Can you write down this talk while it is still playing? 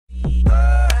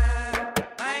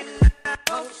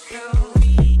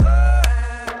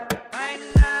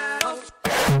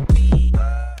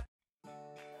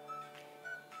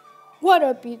What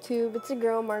up, YouTube? It's your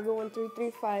girl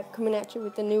Margo1335 coming at you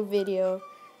with a new video.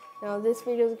 Now this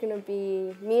video is going to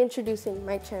be me introducing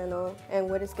my channel and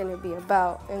what it's going to be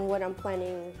about and what I'm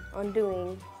planning on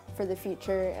doing for the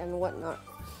future and whatnot.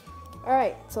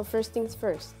 Alright, so first things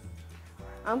first.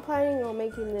 I'm planning on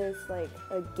making this like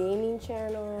a gaming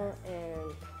channel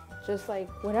and just like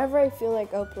whatever I feel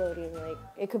like uploading. Like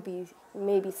it could be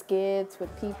maybe skits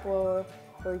with people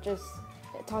or just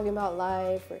talking about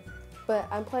life, but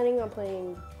I'm planning on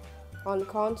playing on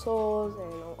consoles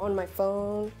and on my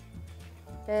phone.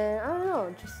 And I don't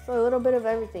know, just a little bit of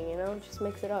everything, you know, just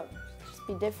mix it up, just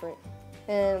be different.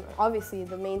 And obviously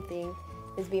the main thing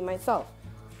is be myself.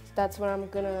 That's what I'm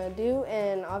gonna do.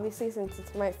 And obviously since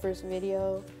it's my first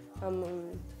video,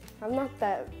 I'm not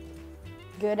that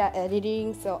good at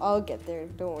editing, so I'll get there,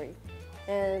 don't worry.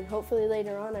 And hopefully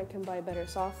later on I can buy better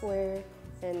software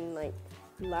and like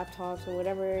laptops and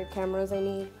whatever cameras I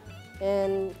need.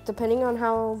 And depending on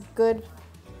how good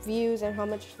views and how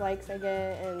much likes I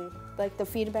get and like the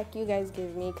feedback you guys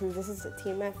give me, because this is a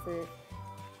team effort,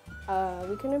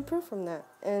 we can improve from that.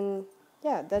 And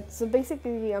yeah, so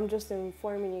basically I'm just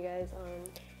informing you guys on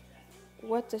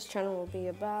what this channel will be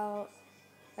about.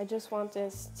 I just want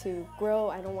this to grow.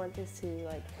 I don't want this to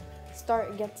like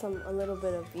get a little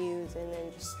bit of views and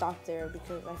then just stop there,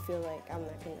 because I feel like I'm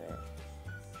not gonna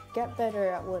get better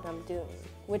at what I'm doing,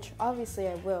 which obviously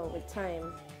I will with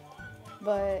time.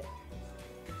 But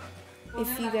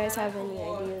if you guys have any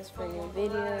ideas for new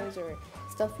videos or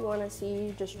stuff you want to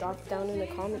see, just drop it down in the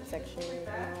comment section and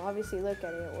I'll obviously look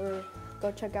at it, or go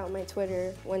check out my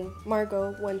Twitter,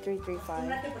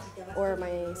 Margo1335, or my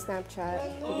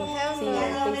Snapchat. You can see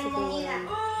basically what I'm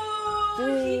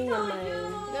doing in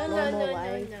my normal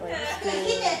life, like school,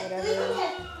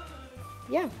 whatever.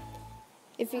 Yeah.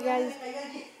 If you guys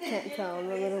can't tell,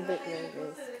 I'm a little bit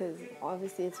nervous because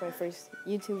obviously it's my first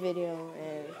YouTube video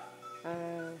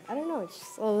and I don't know, it's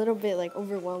just a little bit like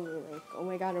overwhelming, like, oh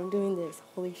my god, I'm doing this,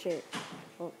 holy shit.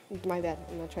 Well, my bad,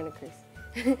 I'm not trying to curse.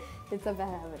 It's a bad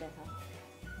habit I have.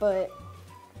 But,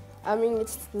 I mean,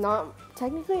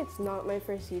 technically it's not my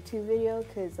first YouTube video,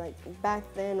 because like back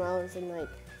then when I was in like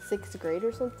 6th grade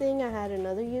or something, I had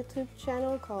another YouTube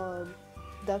channel called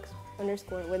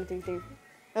Ducks_123,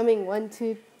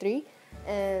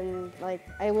 and like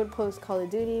I would post Call of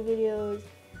Duty videos,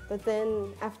 but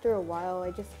then after a while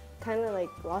I just kind of like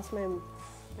lost my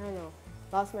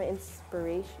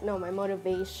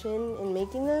motivation in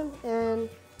making them, and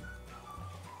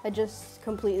I just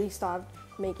completely stopped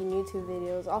making YouTube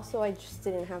videos. Also, I just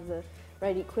didn't have the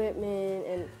right equipment,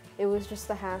 and it was just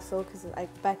a hassle because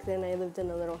back then I lived in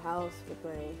a little house with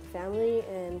my family,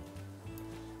 and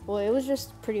well, it was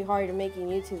just pretty hard making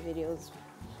YouTube videos.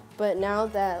 But now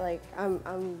that like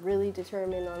I'm really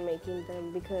determined on making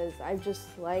them, because I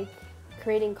just like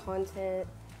creating content,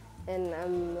 and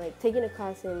I'm like taking a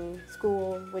class in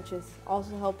school, which is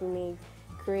also helping me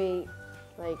create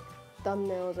like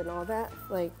thumbnails and all that.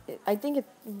 Like I think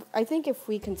if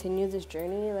we continue this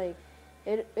journey, like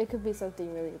it could be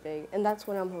something really big, and that's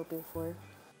what I'm hoping for.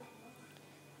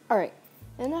 Alright,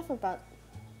 enough about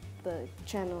the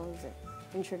channel's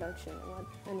introduction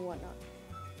and whatnot.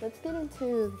 Let's get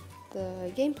into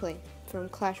the gameplay from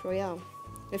Clash Royale.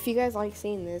 If you guys like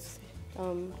seeing this,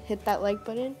 hit that like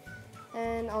button,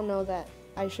 and I'll know that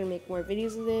I should make more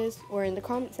videos of this, or in the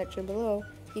comment section below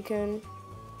you can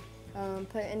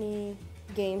put any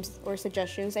games or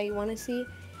suggestions that you want to see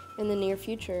in the near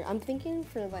future. I'm thinking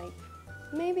for like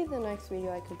maybe the next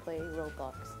video I could play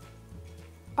Roblox.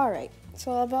 Alright,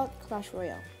 so about Clash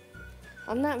Royale.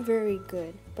 I'm not very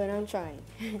good, but I'm trying.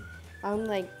 I'm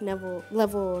like level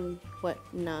what,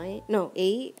 9? No,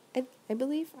 8, I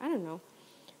believe. I don't know.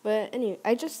 But anyway,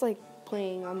 I just like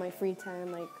playing on my free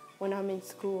time, like when I'm in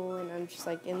school and I'm just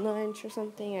like in lunch or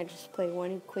something. I just play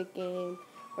one quick game,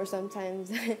 or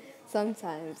sometimes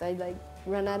I like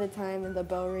run out of time and the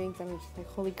bell rings and I'm just like,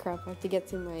 holy crap, I have to get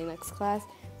to my next class,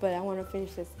 but I want to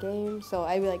finish this game. So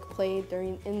I like play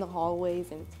in the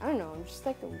hallways, and I don't know, I'm just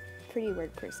like a pretty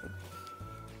weird person.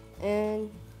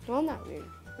 And well, I'm not weird.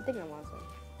 I think I'm awesome.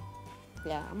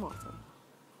 Yeah, I'm awesome.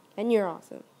 And you're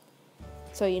awesome.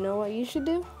 So you know what you should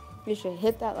do? You should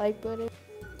hit that like button.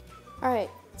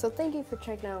 Alright, so thank you for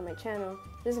checking out my channel.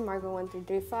 This is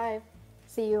Margo1335.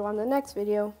 See you on the next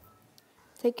video.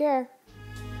 Take care.